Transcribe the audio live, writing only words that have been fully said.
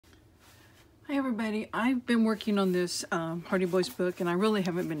Hi everybody, I've been working on this Hardy Boys book and I really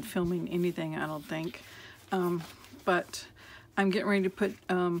haven't been filming anything, I don't think. But I'm getting ready to put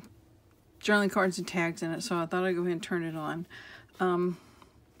journaling cards and tags in it, so I thought I'd go ahead and turn it on.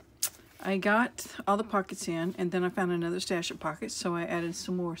 I got all the pockets in and then I found another stash of pockets, so I added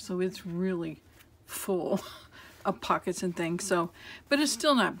some more. So it's really full of pockets and things, but it's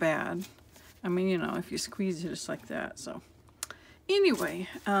still not bad. I mean, you know, if you squeeze it just like that, so. Anyway,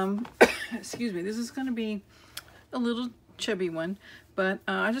 excuse me, this is going to be a little chubby one, but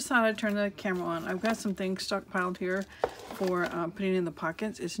I just thought I'd turn the camera on. I've got some things stockpiled here for putting in the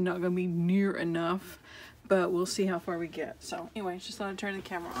pockets. It's not going to be near enough, but we'll see how far we get. So anyway, just thought I'd turn the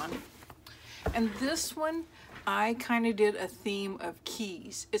camera on. And this one, I kind of did a theme of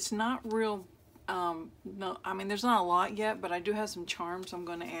keys. It's not real, no, I mean, there's not a lot yet, but I do have some charms I'm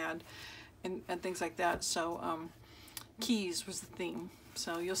going to add and things like that. So, keys was the theme,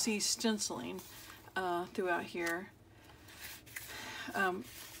 so you'll see stenciling throughout here.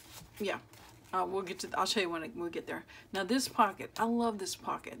 Yeah, we'll get to. I'll show you when we get there. Now this pocket, I love this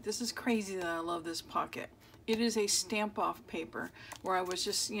pocket. This is crazy that I love this pocket. It is a stamp off paper where I was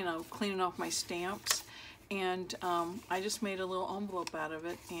just, you know, cleaning off my stamps, and I just made a little envelope out of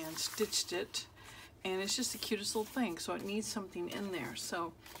it and stitched it, and it's just the cutest little thing. So it needs something in there.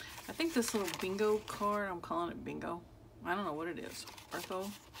 So I think this little bingo card, I'm calling it bingo. I don't know what it is. Ortho.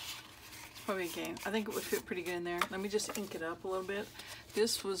 It's probably a game. I think it would fit pretty good in there. Let me just ink it up a little bit.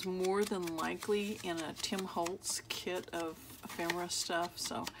 This was more than likely in a Tim Holtz kit of ephemera stuff.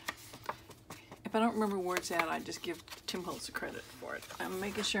 So if I don't remember where it's at, I just give Tim Holtz the credit for it. I'm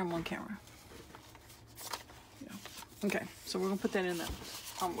making sure I'm on camera. Yeah. Okay, so we're gonna put that in the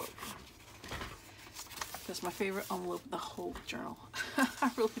envelope. That's my favorite envelope of the whole journal. I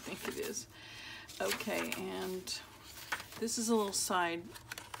really think it is. Okay, and this is a little side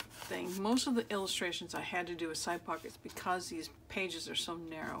thing. Most of the illustrations I had to do with side pockets because these pages are so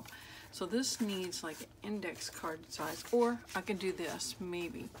narrow. So this needs like an index card size, or I can do this,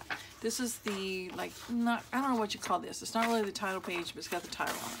 maybe. This is the, like, not, I don't know what you call this. It's not really the title page, but it's got the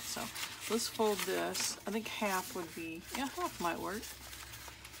title on it. So let's fold this. I think half would be, yeah, half might work.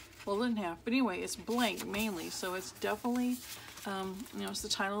 Fold it in half. But anyway, it's blank mainly, so it's definitely, you know, it's the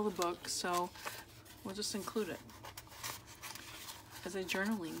title of the book, so we'll just include it as a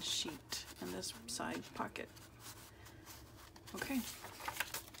journaling sheet in this side pocket. Okay.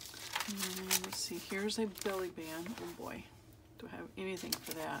 And let's see, here's a belly band. Oh boy, do I have anything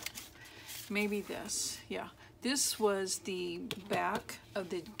for that? Maybe this, yeah. This was the back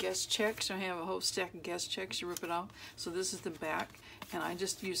of the guest checks. I have a whole stack of guest checks, you rip it off. So this is the back, and I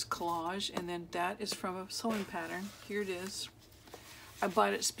just used collage, and then that is from a sewing pattern. Here it is. I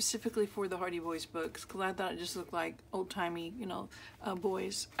bought it specifically for the Hardy Boys books because I thought it just looked like old-timey, you know,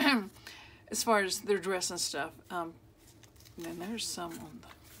 boys as far as their dress and stuff. And then there's some on the,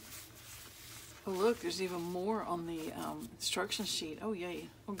 oh look, there's even more on the instruction sheet. Oh yay,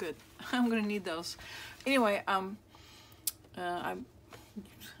 oh good. I'm gonna need those. Anyway, I don't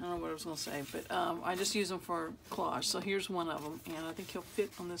know what I was gonna say, but I just use them for collage. So here's one of them, and I think he'll fit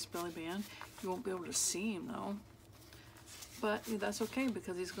on this belly band. You won't be able to see him though. But that's okay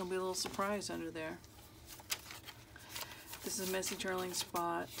because he's going to be a little surprise under there. This is a messy journaling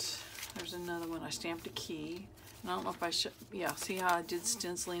spot. There's another one. I stamped a key. And I don't know if I should, yeah, see how I did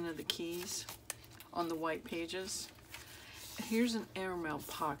stenciling of the keys on the white pages? Here's an airmail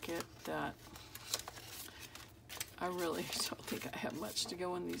pocket that I really don't think I have much to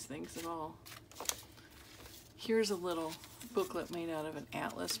go in these things at all. Here's a little booklet made out of an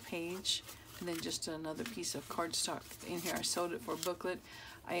atlas page. And then just another piece of cardstock in here. I sewed it for a booklet.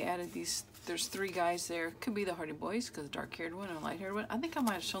 I added these, there's 3 guys there. Could be the Hardy Boys, because the dark-haired one and a light-haired one. I think I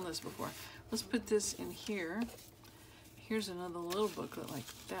might have shown this before. Let's put this in here. Here's another little booklet like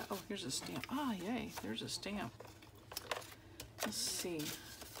that. Oh, here's a stamp. Ah, yay, there's a stamp. Let's see.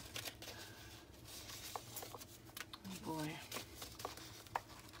 Oh, boy.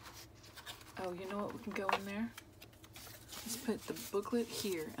 Oh, you know what we can go in there? Let's put the booklet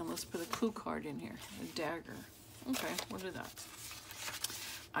here, and let's put a clue card in here, a dagger. Okay, we'll do that.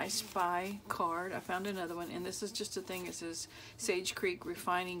 I Spy card. I found another one, and this is just a thing. It says Sage Creek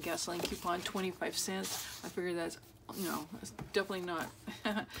Refining Gasoline Coupon, 25 cents. I figure that's, you know, it's definitely not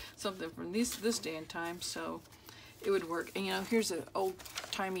something from this day and time, so it would work. And, you know, here's an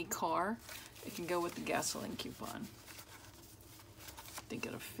old-timey car. It can go with the gasoline coupon. I think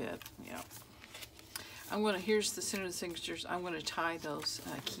it'll fit, yeah. I'm gonna, here's the center of the signatures. I'm gonna tie those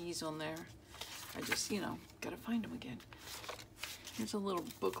keys on there. I just, you know, gotta find them again. Here's a little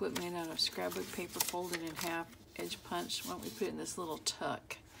booklet made out of scrapbook paper folded in half, edge punch. Why don't we put it in this little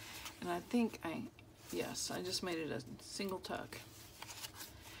tuck? And I think yes, I just made it a single tuck.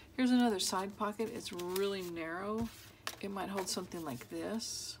 Here's another side pocket. It's really narrow. It might hold something like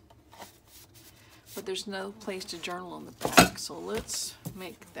this, but there's no place to journal on the back. So let's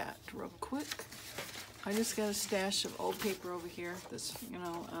make that real quick. I just got a stash of old paper over here that's, you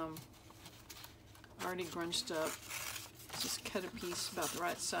know, already grunched up. Just cut a piece about the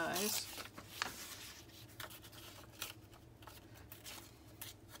right size.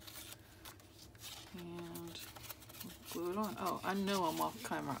 And glue it on. Oh, I know I'm off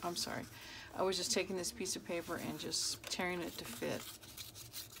camera. I'm sorry. I was just taking this piece of paper and just tearing it to fit.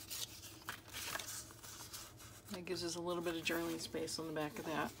 That gives us a little bit of journaling space on the back of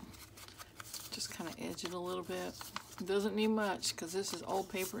that. Just kind of edge it a little bit. It doesn't need much because this is old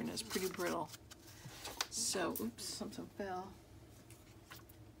paper and it's pretty brittle. So, oops, something fell.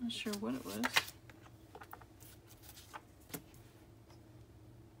 Not sure what it was.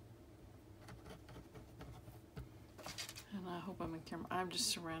 And I hope I'm in camera. I'm just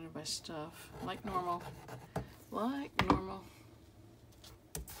surrounded by stuff. Like normal. Like normal.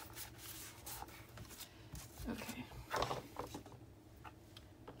 Okay.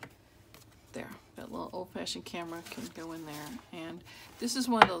 There. That little old-fashioned camera can go in there. And this is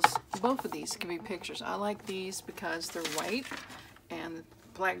one of those, both of these can be pictures. I like these because they're white and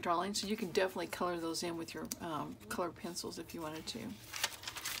black drawings, so you can definitely color those in with your colored pencils if you wanted to.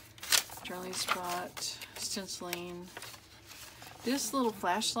 Journaling spot, stenciling. This little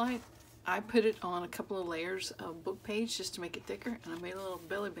flashlight, I put it on a couple of layers of book page just to make it thicker, and I made a little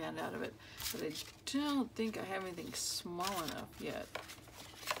belly band out of it. But I don't think I have anything small enough yet.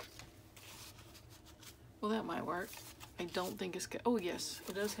 Well, that might work. I don't think it's good. Oh, yes,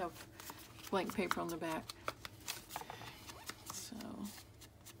 it does have blank paper on the back. So,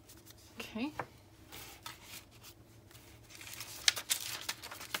 okay.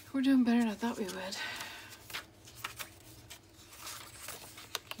 We're doing better than I thought we would.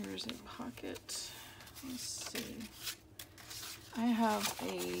 Here's a pocket. Let's see. I have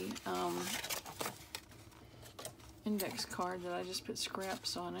a index card that I just put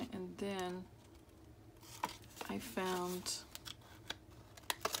scraps on it, and then I found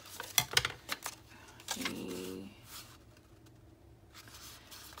a,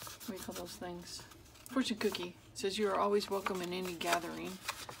 what do you call those things? Fortune cookie. It says you are always welcome in any gathering.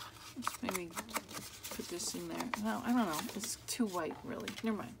 Let's maybe put this in there. No, I don't know. It's too white, really.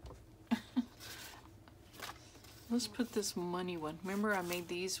 Never mind. Let's put this money one. Remember I made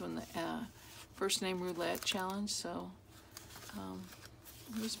these when the first name roulette challenge, so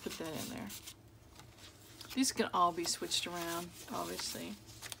let's put that in there. These can all be switched around, obviously.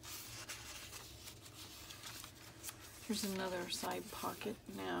 Here's another side pocket.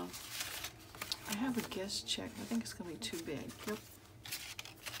 Now, I have a guest check. I think it's going to be too big. Yep.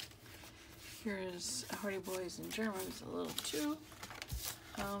 Here is Hardy Boys in German. It's a little too.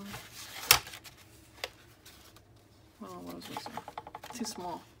 Well, what was this? Too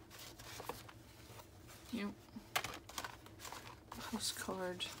small. Yep.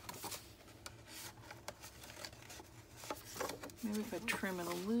 Postcard. Maybe if I trim it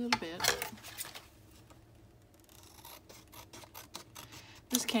a little bit.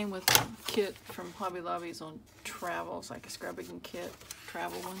 This came with a kit from Hobby Lobby's on travel. It's like a scrapbooking kit,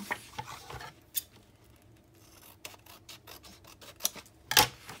 travel one.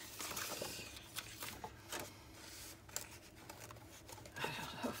 I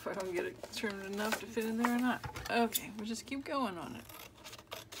don't know if I don't get it trimmed enough to fit in there or not. Okay, we'll just keep going on it.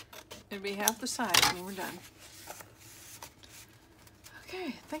 It'll be half the size when we're done.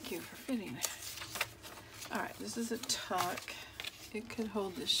 Okay, thank you for fitting it. Alright, this is a tuck. It could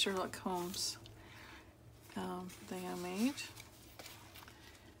hold this Sherlock Holmes thing I made.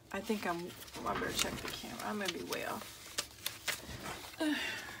 I think I better check the camera. I may be way off.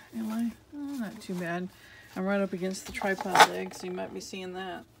 Am I? Oh, not too bad. I'm right up against the tripod leg, so you might be seeing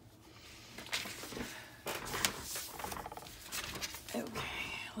that. Okay,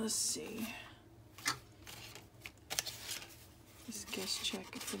 let's see. This guest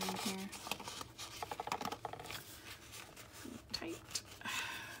check could fit in here. Tight.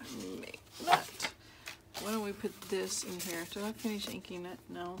 Make that. Why don't we put this in here? Did I finish inking it?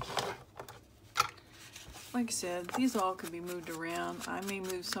 No. Like I said, these all could be moved around. I may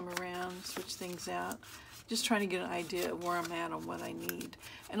move some around, switch things out. Just trying to get an idea of where I'm at on what I need.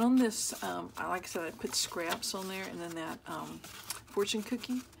 And on this, like I said, I put scraps on there, and then that fortune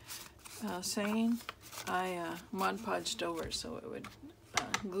cookie saying, I Mod Podged over it so it would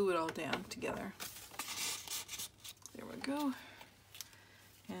glue it all down together. There we go.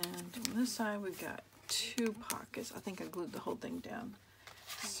 And on this side, we've got two pockets. I think I glued the whole thing down.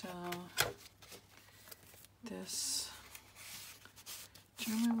 So this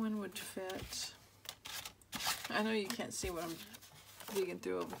German one would fit. I know you can't see what I'm digging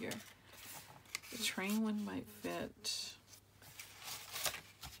through over here. The train one might fit.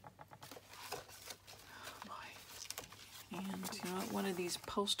 And you know what? One of these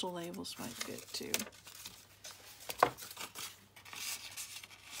postal labels might fit too.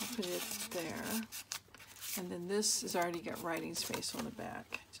 I'll put it there. And then this has already got writing space on the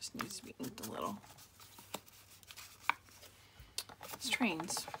back. It just needs to be inked a little. It's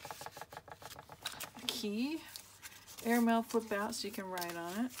trains. A key. Airmail flip out so you can write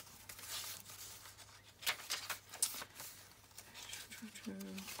on it.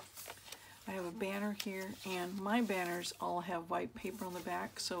 I have a banner here, and my banners all have white paper on the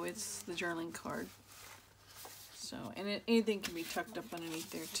back, so it's the journaling card. So, and anything can be tucked up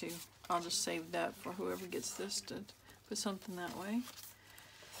underneath there too. I'll just save that for whoever gets this to put something that way.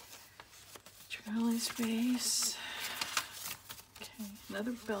 Journaling space. Okay,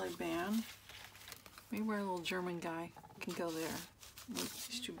 another belly band. Maybe our little German guy can go there. Nope,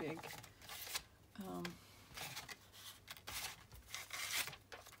 he's too big.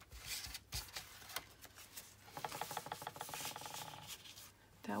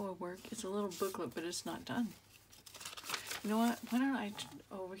 That would work. It's a little booklet, but it's not done. You know what? Why don't I,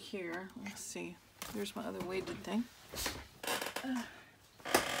 over here, let's see. Here's my other weighted thing.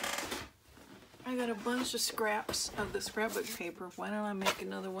 I got a bunch of scraps of the scrapbook paper. Why don't I make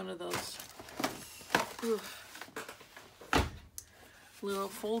another one of those? Oof. Little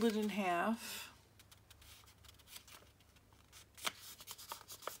folded in half.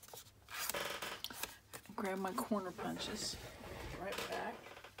 Grab my corner punches. Right back.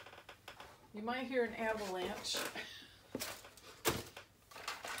 You might hear an avalanche. It'll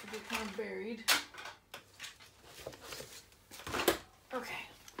be kind of buried. Okay,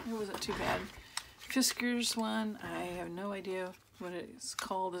 it wasn't too bad. Fiskars one, I have no idea what it's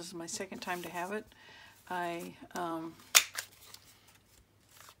called. This is my second time to have it. I don't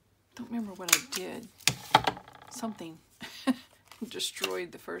remember what I did. Something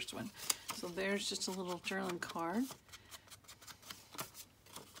destroyed the first one. So there's just a little journaling card.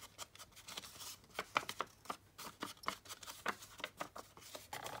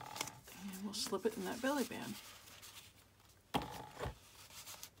 Slip it in that belly band.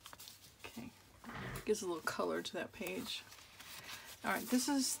 Okay, gives a little color to that page. All right, this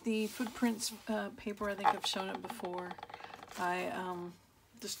is the footprints paper. I think I've shown it before. I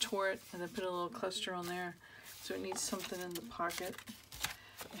just tore it and then put a little cluster on there, so it needs something in the pocket.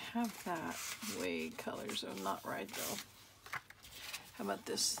 I have that way colors are not right though. How about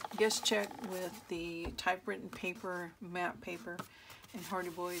this guest check with the typewritten paper, matte paper, and Hardy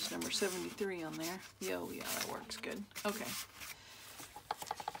Boys number 73 on there. Yo, yeah, that works good. Okay.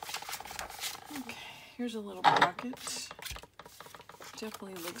 Okay, here's a little pocket.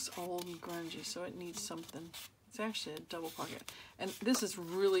 Definitely looks old and grungy, so it needs something. It's actually a double pocket. And this is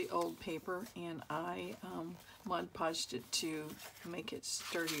really old paper, and I Mod Podged it to make it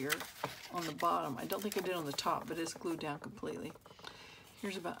sturdier on the bottom. I don't think I did on the top, but it's glued down completely.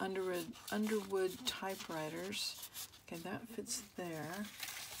 Here's about Underwood typewriters. Okay, that fits there.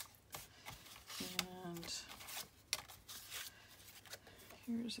 And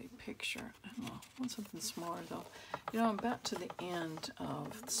here's a picture. I don't know, I want something smaller though. You know, I'm about to the end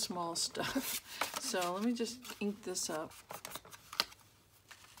of the small stuff. So let me just ink this up.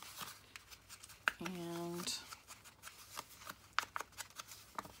 And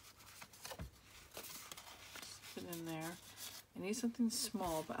put it in there. I need something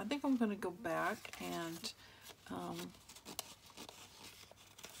small, but I think I'm going to go back and come on.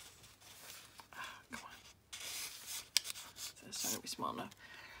 That's not going to be small enough.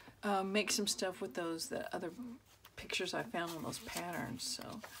 Make some stuff with those other pictures I found on those patterns.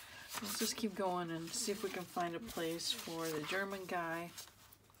 So let's just keep going and see if we can find a place for the German guy.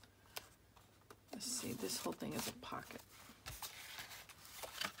 Let's see, this whole thing is a pocket.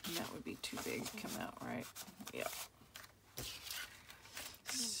 And that would be too big to come out, right? Yep.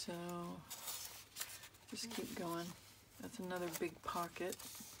 So just keep going. That's another big pocket.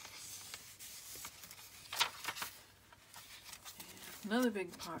 And another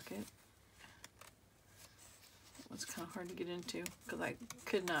big pocket. That one's kind of hard to get into because I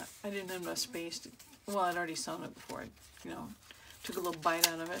didn't have enough space to, well, I'd already sewn it before I, took a little bite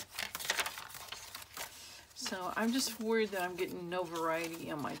out of it. So I'm just worried that I'm getting no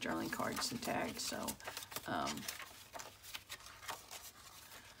variety on my journaling cards and tags. So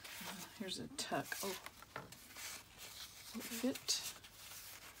here's a tuck. Oh, will it fit?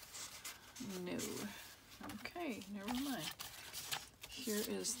 No. Okay, never mind. here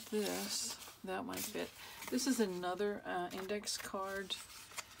is this. That might fit. This is another index card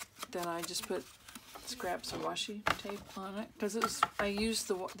that I just put scraps of washi tape on it because I used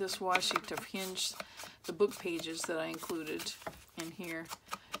this washi to hinge the book pages that I included in here,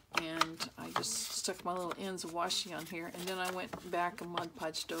 and I just stuck my little ends of washi on here, and then I went back and Mod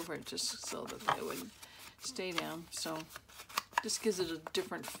Podged over it just so that they would stay down. So just gives it a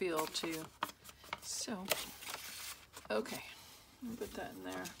different feel too. So okay, I'll put that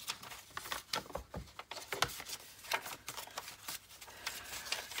in there.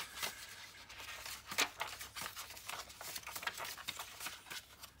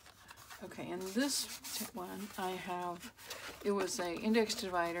 Okay, and this one I have, it was a index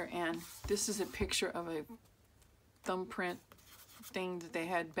divider, and this is a picture of a thumbprint thing that they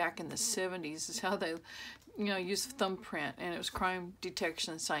had back in the 70s. This is how they, used thumbprint, and it was Crime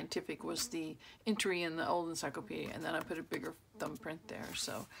Detection Scientific was the entry in the old encyclopedia, and then I put a bigger thumbprint there.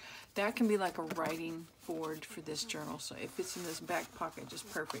 So that can be like a writing board for this journal, so it fits in this back pocket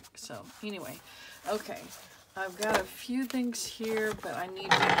just perfect. So anyway, okay. I've got a few things here, but I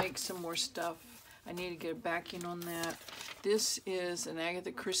need to make some more stuff. I need to get a backing on that. This is an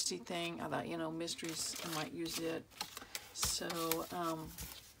Agatha Christie thing. I thought, mysteries, I might use it. So, oh,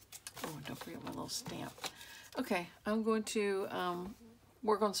 don't forget my little stamp. Okay, I'm going to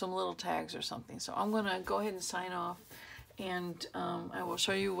work on some little tags or something. So I'm going to go ahead and sign off, and I will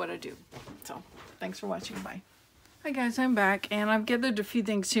show you what I do. So, thanks for watching. Bye. Hi guys, I'm back, and I've gathered a few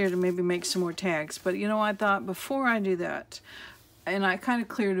things here to maybe make some more tags, but I thought before I do that, and I kind of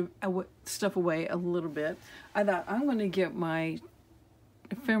cleared stuff away a little bit, I thought I'm going to get my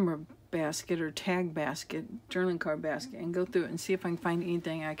ephemera basket or tag basket, journaling card basket, and go through it and see if I can find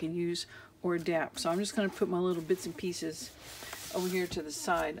anything I could use or adapt. So I'm just going to put my little bits and pieces over here to the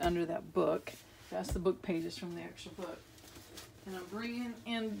side under that book. That's the book pages from the extra book. And I'm bringing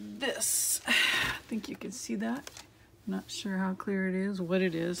in this. I think you can see that. Not sure how clear it is, what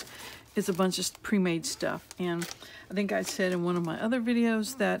it is. It's a bunch of pre-made stuff, and I think I said in one of my other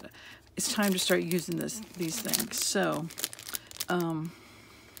videos that it's time to start using these things. So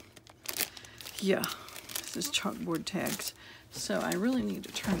yeah, this is chalkboard tags. So I really need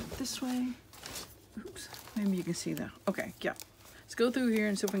to turn it this way. Oops, maybe you can see that. Okay, yeah, let's go through here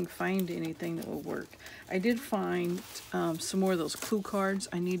and see if we can find anything that will work. I did find some more of those clue cards.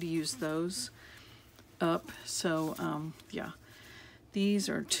 I need to use those up. So yeah, these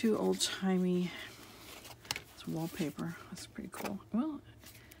are two old-timey, it's wallpaper. That's pretty cool. Well,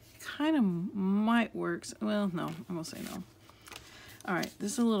 kind of might work. Well, no, I'm gonna say no. All right,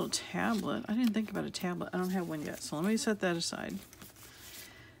 this is a little tablet. I didn't think about a tablet. I don't have one yet, so let me set that aside.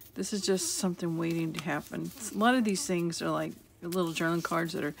 This is just something waiting to happen. A lot of these things are like little journaling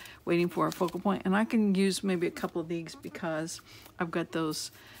cards that are waiting for a focal point, and I can use maybe a couple of these because I've got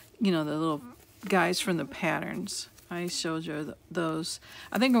those, the little guys from the patterns. I showed you those.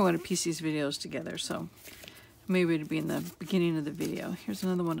 I think I'm going to piece these videos together, so maybe it'll be in the beginning of the video. Here's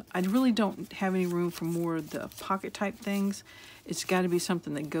another one. I really don't have any room for more of the pocket type things. It's got to be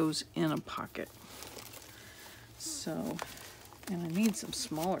something that goes in a pocket. So, and I need some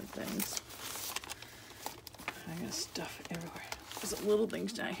smaller things. I got stuff everywhere. There's little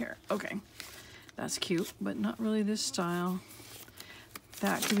things down here. Okay, that's cute, but not really this style.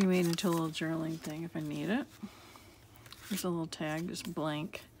 That can be made into a little journaling thing if I need it. Here's a little tag, just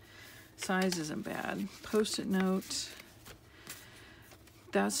blank. Size isn't bad. Post-it note.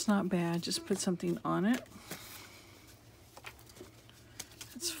 That's not bad. Just put something on it.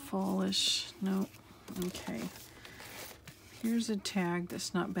 It's fallish. Nope. Okay. Here's a tag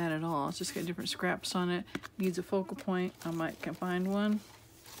that's not bad at all. It's just got different scraps on it. Needs a focal point. I might can find one.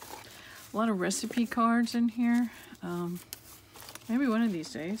 A lot of recipe cards in here. Maybe one of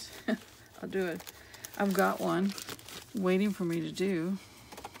these days I'll do it. I've got one waiting for me to do.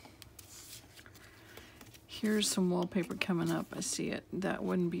 Here's some wallpaper coming up. I see it. That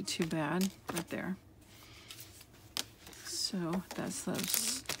wouldn't be too bad right there. So that's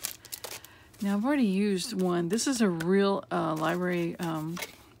those. Now I've already used one. This is a real library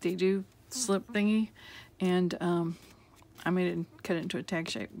they do slip thingy, and I made it and cut it into a tag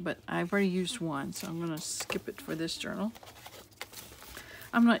shape, but I've already used one, so I'm going to skip it for this journal.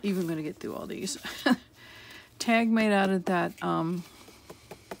 I'm not even going to get through all these. Tag made out of that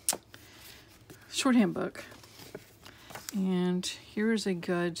shorthand book. And here's a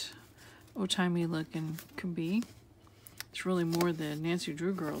good old-timey looking could be. It's really more the Nancy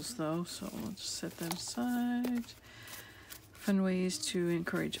Drew girls though, so let's set that aside. Fun ways to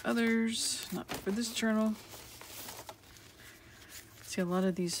encourage others, not for this journal. See a lot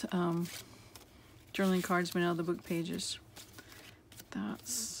of these journaling cards made out of the book pages.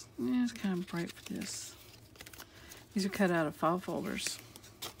 That's, yeah, it's kind of bright for this. These are cut out of file folders.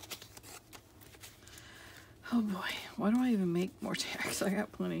 Oh boy, why do I even make more tags? I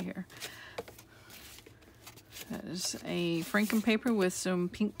got plenty here. That is a Franken paper with some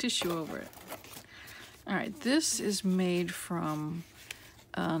pink tissue over it. All right, this is made from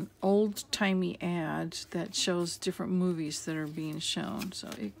an old-timey ad that shows different movies that are being shown, so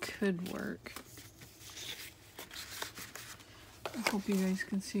it could work. I hope you guys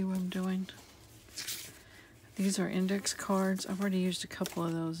can see what I'm doing. These are index cards. I've already used a couple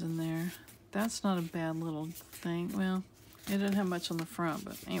of those in there. That's not a bad little thing. Well, it doesn't have much on the front,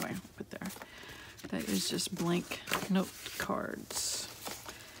 but anyway, I'll put there. That is just blank note cards.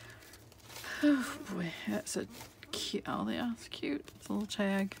 Oh boy, that's a cute, oh yeah, it's cute. It's a little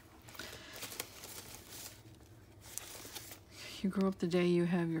tag. You grow up the day you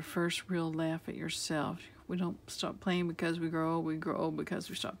have your first real laugh at yourself. We don't stop playing because we grow old. We grow old because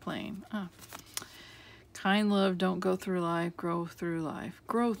we stop playing. Ah. Kind love, don't go through life, grow through life.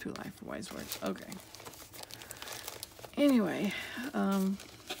 Grow through life, wise words. Okay. Anyway,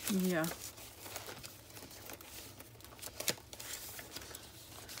 yeah.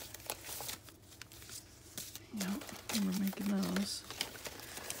 Yep, we're making those.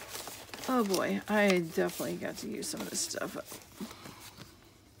 Oh boy, I definitely got to use some of this stuff up.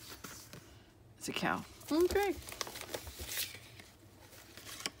 It's a cow. Okay.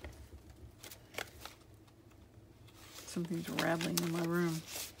 Something's rattling in my room.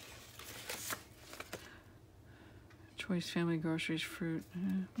 Choice family groceries, fruit,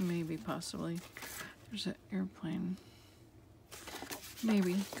 maybe, possibly. There's an airplane.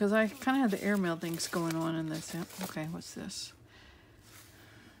 Maybe, because I kind of had the airmail things going on in this. Okay, what's this?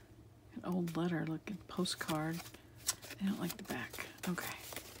 An old letter looking postcard. I don't like the back. Okay.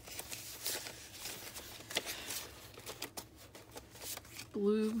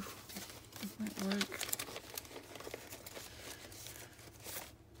 Blue might work.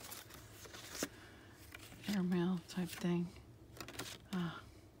 Airmail type thing.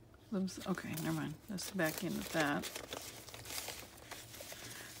 Okay, never mind. That's the back end of that.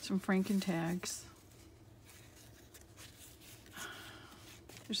 Some Franken tags.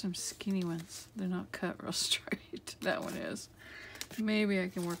 There's some skinny ones. They're not cut real straight. That one is. Maybe I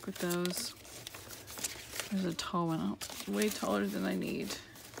can work with those. There's a tall one. Oh, it's way taller than I need.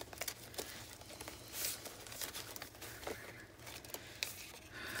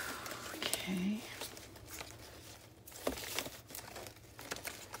 Okay.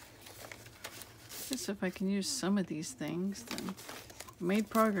 I guess if I can use some of these things, then made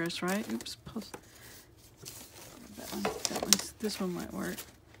progress, right? Oops. That one's, this one might work.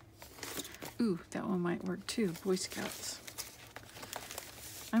 Ooh, that one might work too. Boy Scouts.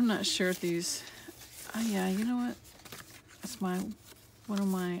 I'm not sure if these. Yeah, you know what? That's one of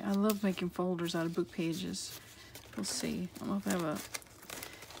my. I love making folders out of book pages. We'll see. I don't know if I have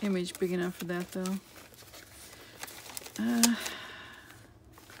a image big enough for that though. Yeah.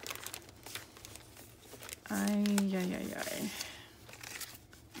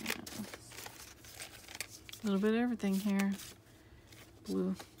 A little bit of everything here.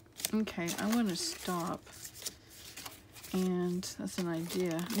 Blue. Okay, I want to stop. And that's an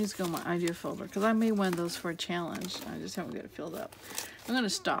idea. It needs to go in my idea folder because I made one of those for a challenge. I just haven't got it filled up. I'm going to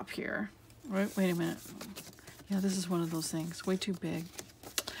stop here. Wait a minute. Yeah, this is one of those things. Way too big.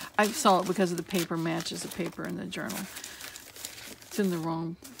 I saw it because of the paper matches the paper in the journal. It's in the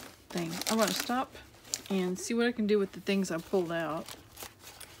wrong thing. I want to stop and see what I can do with the things I pulled out.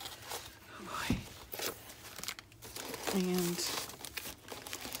 Oh boy. And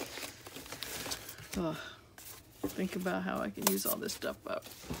think about how I can use all this stuff up.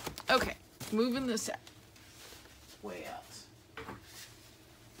 Okay, moving this out. Way out.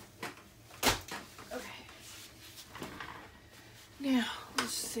 Okay. Now,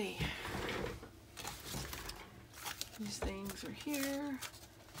 let's see. These things are here.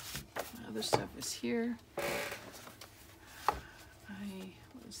 My other stuff is here. What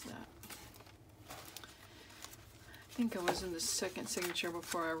is that? I think I was in the second signature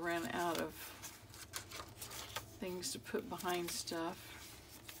before I ran out of things to put behind stuff.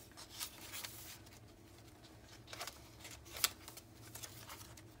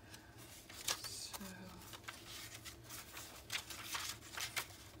 So,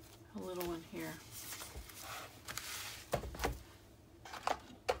 a little one here.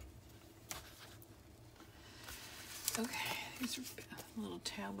 Okay, these are little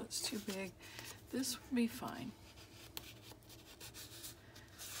tablets too big. This would be fine.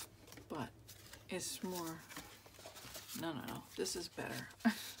 But it's more, no, this is better.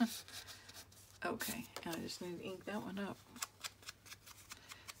 Okay, and I just need to ink that one up.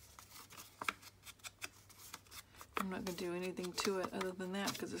 not going to do anything to it other than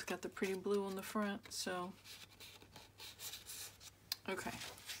that because it's got the pretty blue on the front, so. Okay.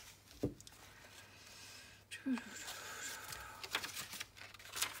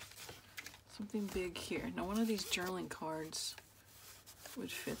 Something big here. Now one of these journaling cards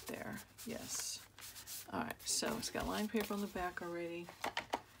would fit there. Yes. Alright, so it's got lined paper on the back already.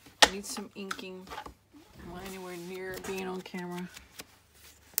 Needs some inking. Am I anywhere near being on camera?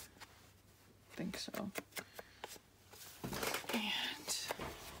 I think so. And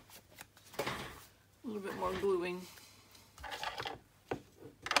a little bit more gluing.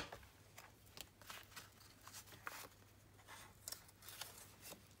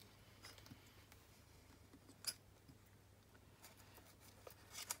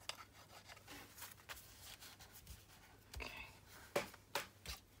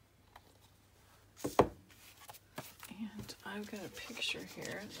 I've got a picture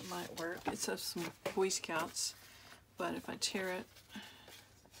here that might work. It's of some Boy Scouts, but if I tear it,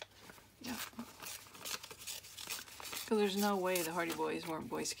 yeah. Because there's no way the Hardy Boys weren't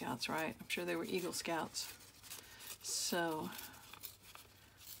Boy Scouts, right? I'm sure they were Eagle Scouts. So,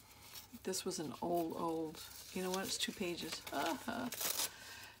 this was an old, you know what, it's 2 pages.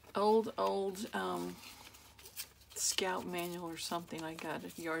 Old Scout manual or something I got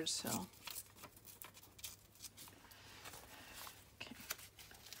at a yard sale.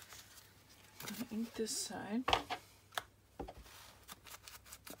 Ink this side.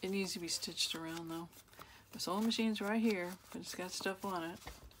 It needs to be stitched around though. The sewing machine's right here, but it's got stuff on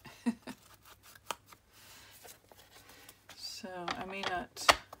it. So I may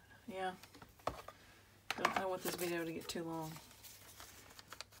not, yeah. I don't want this video to get too long.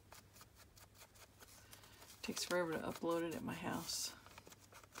 It takes forever to upload it at my house.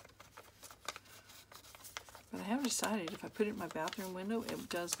 But I have decided if I put it in my bathroom window, it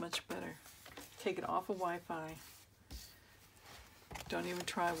does much better. Take it off of Wi-Fi. Don't even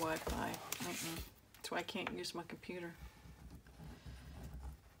try Wi-Fi. That's why I can't use my computer.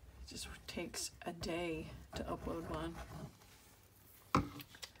 It just takes a day to upload one.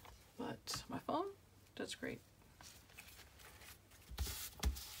 But my phone does great.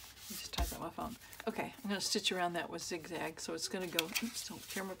 Just type out my phone. Okay, I'm going to stitch around that with zigzag, so it's going to go, oops, don't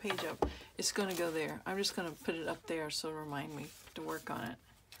tear my page up. It's going to go there. I'm just going to put it up there so it'll remind me to work on it.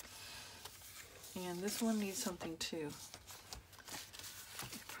 And this one needs something too.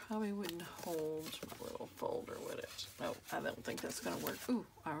 It probably wouldn't hold my little folder, would it? No, I don't think that's going to work. Ooh,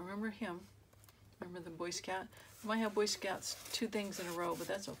 I remember him. Remember the Boy Scout? I might have Boy Scouts 2 things in a row, but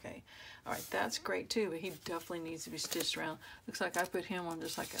that's okay. All right, that's great too, but he definitely needs to be stitched around. Looks like I put him on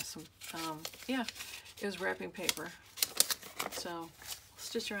just like some, yeah, it was wrapping paper. So, I'll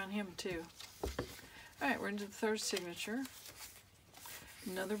stitch around him too. All right, we're into the 3rd signature.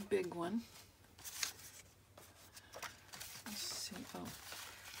 Another big one. Oh,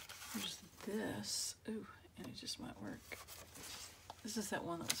 there's this. Ooh, and it just might work. This is that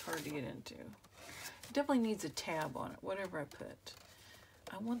one that was hard to get into. It definitely needs a tab on it, whatever I put.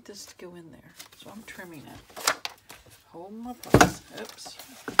 I want this to go in there, so I'm trimming it. Hold my place. Oops.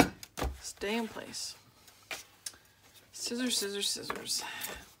 Stay in place. Scissors, scissors, scissors.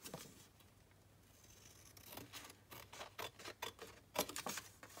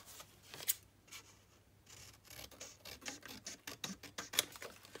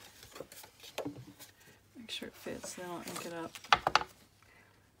 Sure it fits, then I'll ink it up.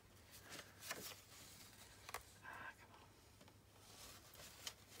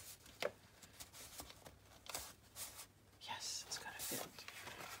 Yes, it's gonna fit.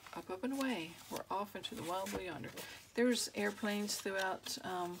 Up and away. We're off into the wild blue yonder. There's airplanes throughout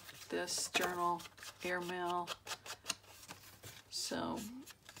this journal, airmail. So,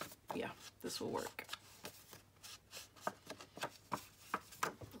 yeah, this will work.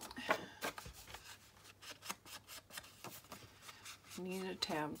 Need a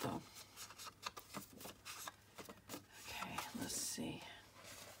tab though. Okay, let's see.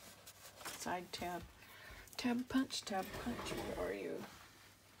 Side tab. Tab punch, where are you?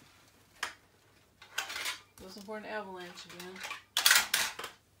 Listen for an avalanche again.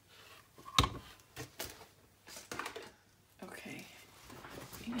 Okay,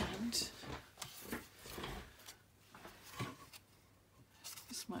 and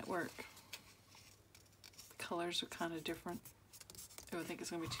this might work. The colors are kind of different. Oh, I think it's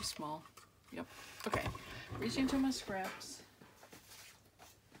going to be too small. Yep. Okay. Reaching into my scraps.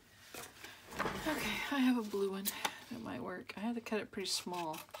 Okay, I have a blue one. That might work. I had to cut it pretty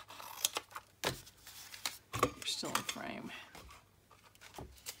small. You're still in frame.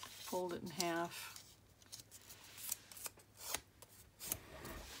 Fold it in half.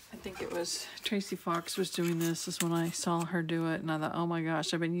 I think it was Tracy Fox was doing this. This is when I saw her do it, and I thought, oh my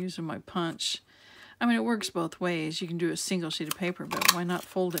gosh, I've been using my punch. I mean, it works both ways. You can do a single sheet of paper, but why not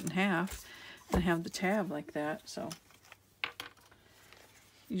fold it in half and have the tab like that? So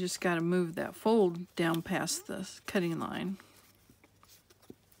you just got to move that fold down past the cutting line.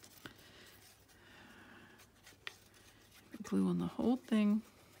 Glue on the whole thing.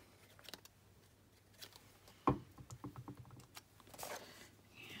 And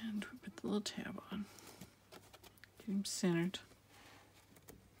we put the little tab on. Get him centered.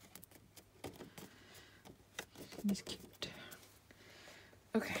 He's cute.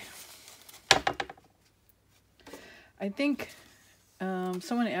 Okay. I think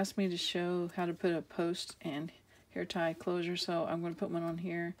someone asked me to show how to put a post and hair tie closure, so I'm going to put one on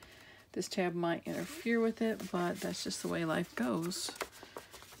here. This tab might interfere with it, but that's just the way life goes.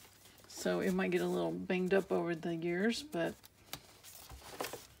 So it might get a little banged up over the years, but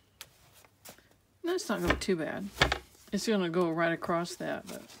no, it's not going to be too bad. It's going to go right across that,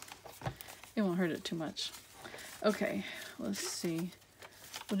 but it won't hurt it too much. Okay, let's see.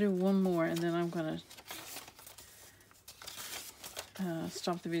 We'll do one more, and then I'm going to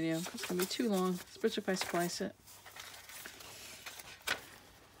stop the video. It's going to be too long, especially if I splice it.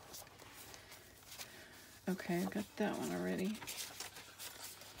 Okay, I've got that one already.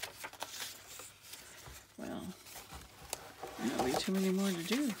 Well, there'll be too many more to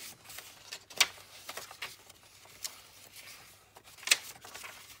do.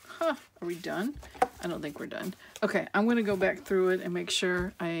 Huh, are we done? I don't think we're done. Okay, I'm going to go back through it and make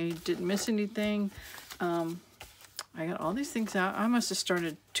sure I didn't miss anything. I got all these things out. I must have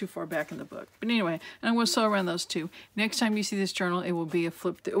started too far back in the book. But anyway, and I'm going to sew around those two. Next time you see this journal, it will be a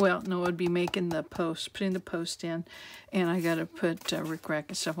flip. Well, no, it would be making the post, putting the post in. And I got to put Rick Rack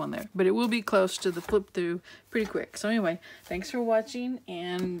and stuff on there. But it will be close to the flip through pretty quick. So anyway, thanks for watching.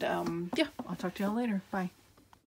 And yeah, I'll talk to y'all later. Bye.